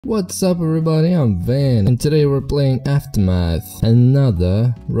What's up everybody, I'm Van, and today we're playing Aftermath,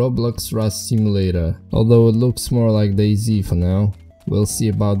 another Roblox Rust simulator, although it looks more like DayZ for now. We'll see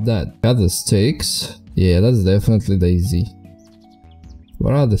about that. Got the sticks? Yeah, that's definitely DayZ.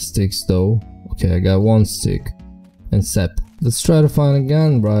 What are the sticks though? Okay, I got one stick. And sap. Let's try to find a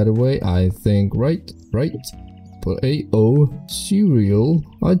gun right away, I think. Right. Put A-O, cereal,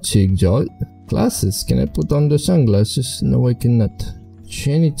 I check jot. Glasses, can I put on the sunglasses? No, I cannot.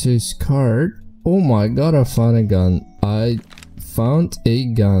 Janitor's card. Oh my god, I found a gun. I found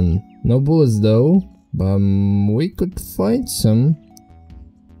a gun. No bullets though, but we could find some.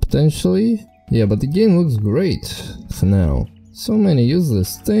 Potentially. Yeah, but the game looks great for now. So many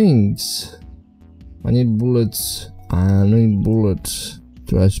useless things. I need bullets. I need bullets.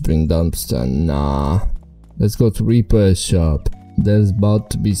 Trash bin dumpster. Nah. Let's go to repair shop. There's about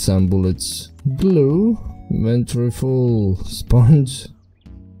to be some bullets. Glue. Inventory full. Sponge.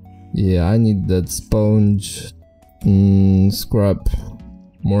 Yeah, I need that sponge. Scrap.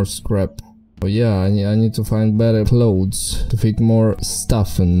 More scrap. Oh yeah, I need to find better clothes to fit more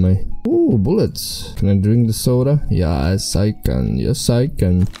stuff in me. Ooh, bullets. Can I drink the soda? Yes, I can. Yes, I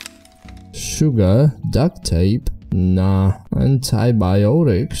can. Sugar. Duct tape. Nah.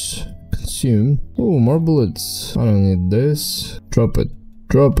 Antibiotics. Consume. Oh, more bullets. I don't need this. Drop it.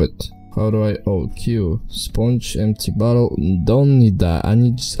 Drop it. How do I? Oh, Q. Sponge, empty bottle. Don't need that. I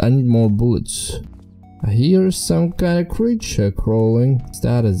need more bullets. I hear some kind of creature crawling. Is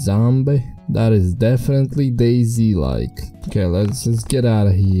that a zombie? That is definitely DayZ-like. Okay, let's get out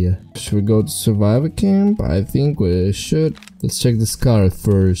of here. Should we go to survivor camp? I think we should. Let's check this car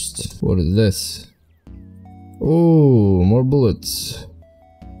first. What is this? Oh, more bullets.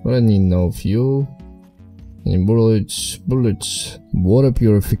 But I need no fuel. Any bullets. Water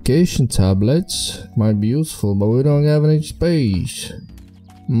purification tablets might be useful, but we don't have any space.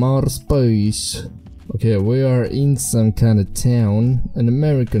 More space. Okay, we are in some kind of town, an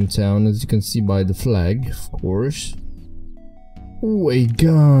American town, as you can see by the flag, of course. Oh, a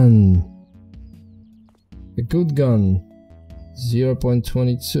gun. A good gun.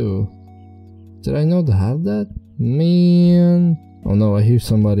 0.22. Did I not have that? Man. Oh no, I hear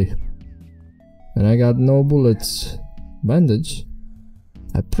somebody. And I got no bullets. Bandage?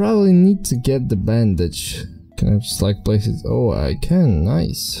 I probably need to get the bandage. Can I just like place it? Oh, I can.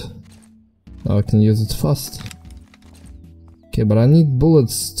 Nice. Now I can use it fast. Okay, but I need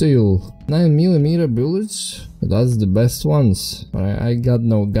bullets still. 9mm bullets? That's the best ones. But I got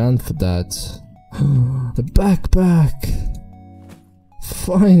no gun for that. The backpack!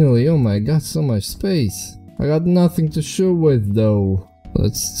 Finally! Oh my god, so much space. I got nothing to shoot with though.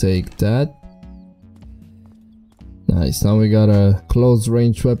 Let's take that. Nice, now we got a close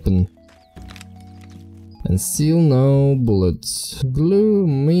range weapon. And still no bullets. Glue,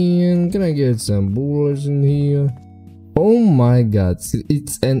 man, can I get some bullets in here? Oh my god,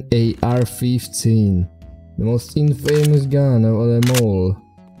 it's an AR-15. The most infamous gun of them all.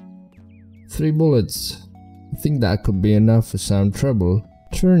 3 bullets. I think that could be enough for some trouble.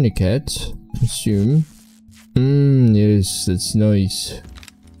 Tourniquet. Consume. Yes, that's nice.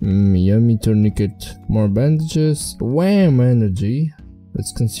 Yummy tourniquet. More bandages. Wham energy.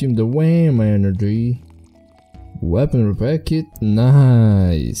 Let's consume the wham energy. Weapon repair kit.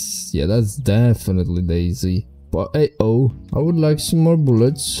 Nice. Yeah, that's definitely DayZ. But I would like some more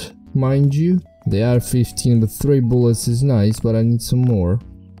bullets. Mind you, they are 15, but 3 bullets is nice, but I need some more.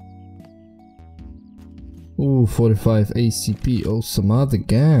 Ooh, 45 ACP. Oh, some other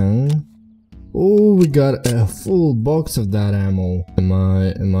gun. Oh, we got a full box of that ammo. Am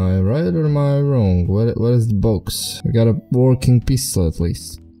I right or am I wrong? What is the box? We got a working pistol at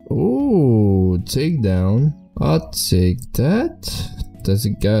least. Oh, takedown. I'll take that. Does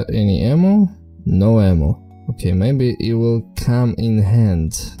it got any ammo? No ammo. Okay, maybe it will come in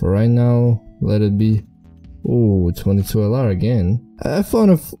hand. For right now, let it be. Oh, 22 LR again. I found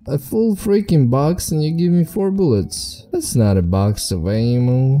a full freaking box and you give me 4 bullets. That's not a box of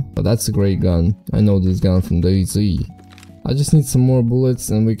ammo. But that's a great gun. I know this gun from DayZ. I just need some more bullets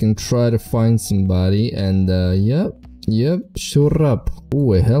and we can try to find somebody. And yep, sure up.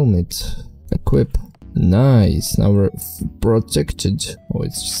 Ooh, a helmet. Equip. Nice, now we're protected. Oh,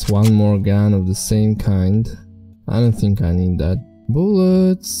 it's just one more gun of the same kind. I don't think I need that.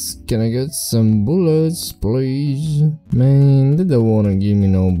 Bullets, can I get some bullets, please? Man, they don't wanna give me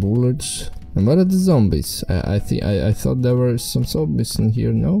no bullets. And what are the zombies? I thought there were some zombies in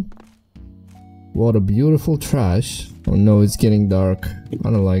here, no? What a beautiful trash. Oh no, it's getting dark. I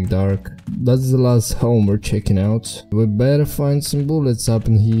don't like dark. That's the last home we're checking out. We better find some bullets up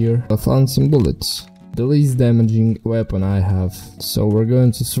in here. I found some bullets. the least damaging weapon I have. So we're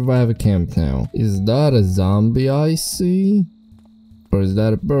going to survive a camp now. Is that a zombie I see? Or is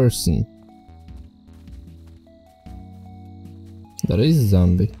that a person? That is a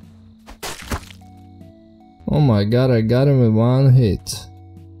zombie. Oh my god, I got him with one hit.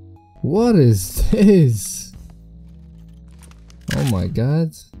 What is this? Oh my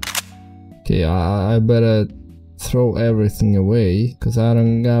god. Okay, I better throw everything away, cause I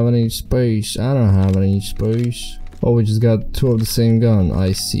don't have any space. I don't have any space. Oh, we just got two of the same gun.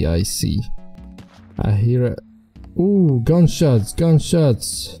 I see. I hear it. Ooh, gunshots,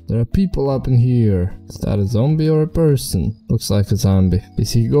 gunshots. There are people up in here. Is that a zombie or a person? Looks like a zombie.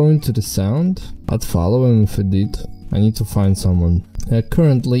 Is he going to the sound? I'd follow him if he did. I need to find someone. There are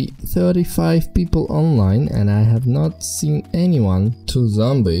currently 35 people online and I have not seen anyone. 2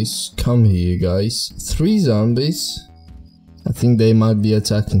 zombies. Come here, guys. 3 zombies. I think they might be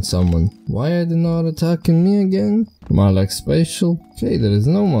attacking someone. Why are they not attacking me again? Am I like special? Okay, there is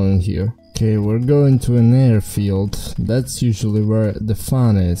no one in here. Okay, we're going to an airfield. That's usually where the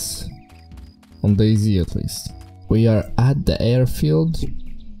fun is. On DayZ at least. We are at the airfield.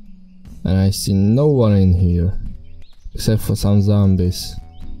 And I see no one in here. Except for some zombies.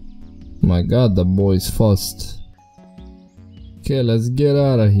 My god, the boy is fast. Okay, let's get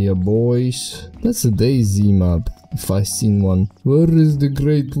out of here, boys. That's a DayZ map, if I seen one. Where is the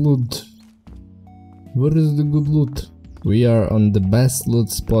great loot? Where is the good loot? We are on the best loot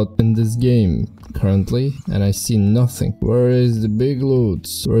spot in this game currently, and I see nothing. Where is the big loot?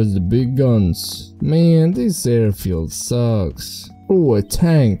 Where's the big guns? Man, this airfield sucks. Oh, a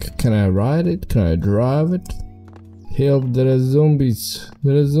tank. Can I ride it? Can I drive it? Help, there are zombies.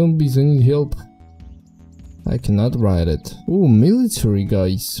 There are zombies, I need help. I cannot ride it. Oh, military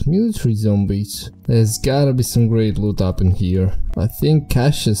guys. Military zombies. There's gotta be some great loot up in here. I think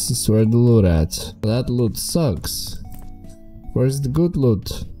caches is where the loot at. That loot sucks. Where's the good loot?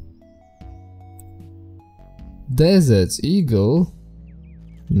 Desert Eagle?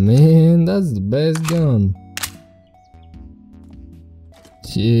 Man, that's the best gun.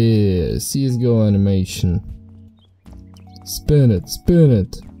 Yeah, CSGO animation. Spin it, spin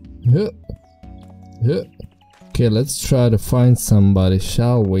it. Okay, let's try to find somebody,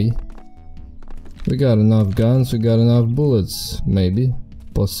 shall we? We got enough guns, we got enough bullets. Maybe,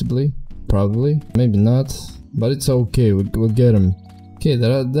 possibly, probably, maybe not. But it's okay, we'll get him. Okay,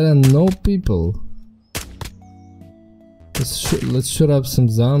 there are no people. Let's shoot up some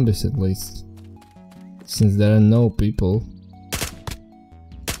zombies at least. Since there are no people.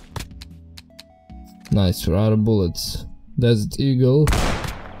 Nice, we're out of bullets. Desert Eagle.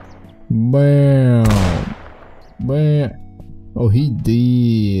 Bam! Bam! Oh, he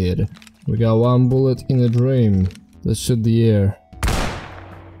did. We got 1 bullet in a dream. Let's shoot the air.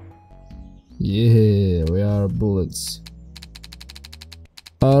 Yeah, we are bullets.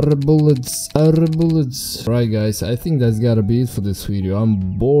 Our bullets, our bullets. Right guys, I think that's gotta be it for this video.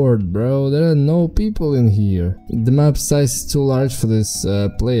 I'm bored, bro. There are no people in here. The map size is too large for this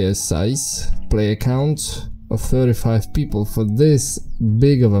player count of 35 people. For this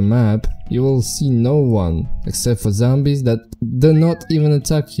big of a map, you will see no one except for zombies that do not even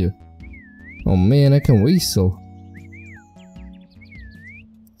attack you. Oh man, I can whistle.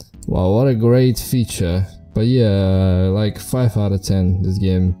 Wow, what a great feature. But yeah, like 5 out of 10 this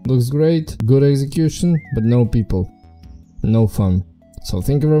game. Looks great, good execution, but no people. No fun. So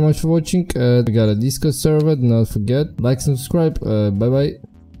thank you very much for watching. We got a Discord server, do not forget. Like and subscribe. Bye bye.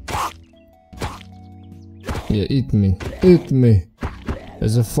 Yeah, eat me. Eat me.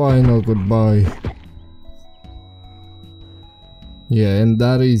 As a final goodbye. Yeah, and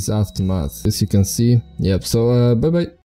that is Aftermath, as you can see. Yep, so bye bye.